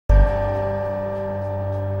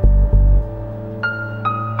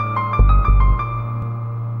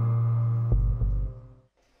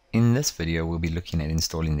this video we'll be looking at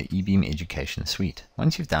installing the eBeam Education Suite.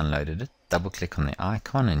 Once you've downloaded it, double click on the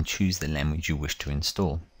icon and choose the language you wish to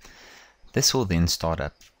install. This will then start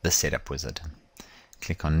up the setup wizard.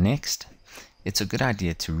 Click on Next. It's a good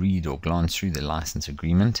idea to read or glance through the license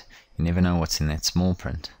agreement. You never know what's in that small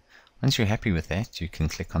print. Once you're happy with that, you can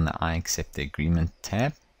click on the I accept the agreement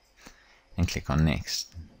tab and click on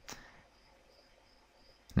Next.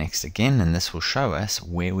 Next again, and this will show us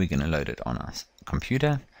where we're going to load it on our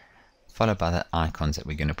computer, followed by the icons that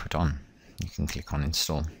we're going to put on. You can click on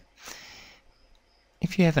Install.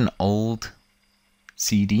 If you have an old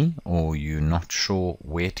CD or you're not sure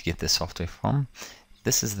where to get the software from,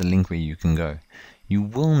 this is the link where you can go. You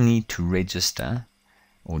will need to register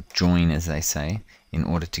or join, as they say, in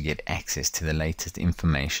order to get access to the latest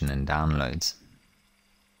information and downloads.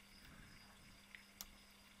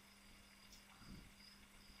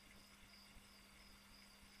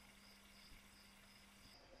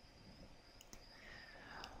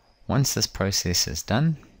 Once this process is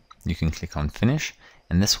done, you can click on Finish,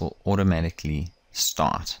 and this will automatically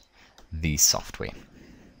start the software.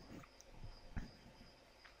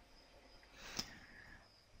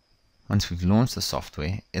 Once we've launched the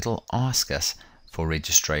software, it'll ask us for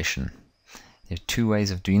registration. There are two ways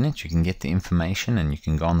of doing it. You can get the information and you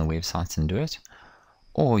can go on the website and do it,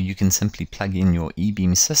 or you can simply plug in your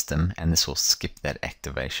eBeam system and this will skip that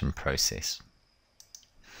activation process.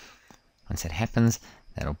 Once that happens,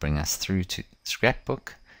 that'll bring us through to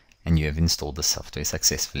Scrapbook and you have installed the software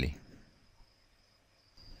successfully.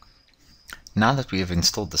 Now that we have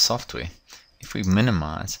installed the software, if we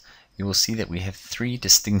minimize, you will see that we have three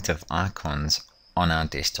distinctive icons on our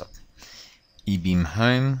desktop. eBeam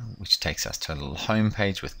Home, which takes us to a little home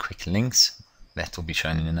page with quick links. That will be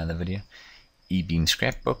shown in another video. eBeam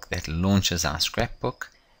Scrapbook, that launches our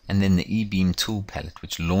scrapbook. And then the eBeam Tool Palette,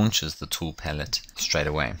 which launches the tool palette straight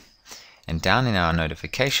away. And down in our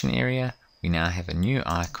notification area, we now have a new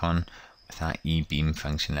icon with our eBeam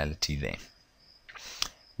functionality there.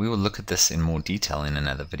 We will look at this in more detail in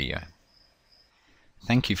another video.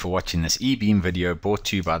 Thank you for watching this eBeam video brought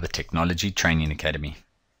to you by the Technology Training Academy.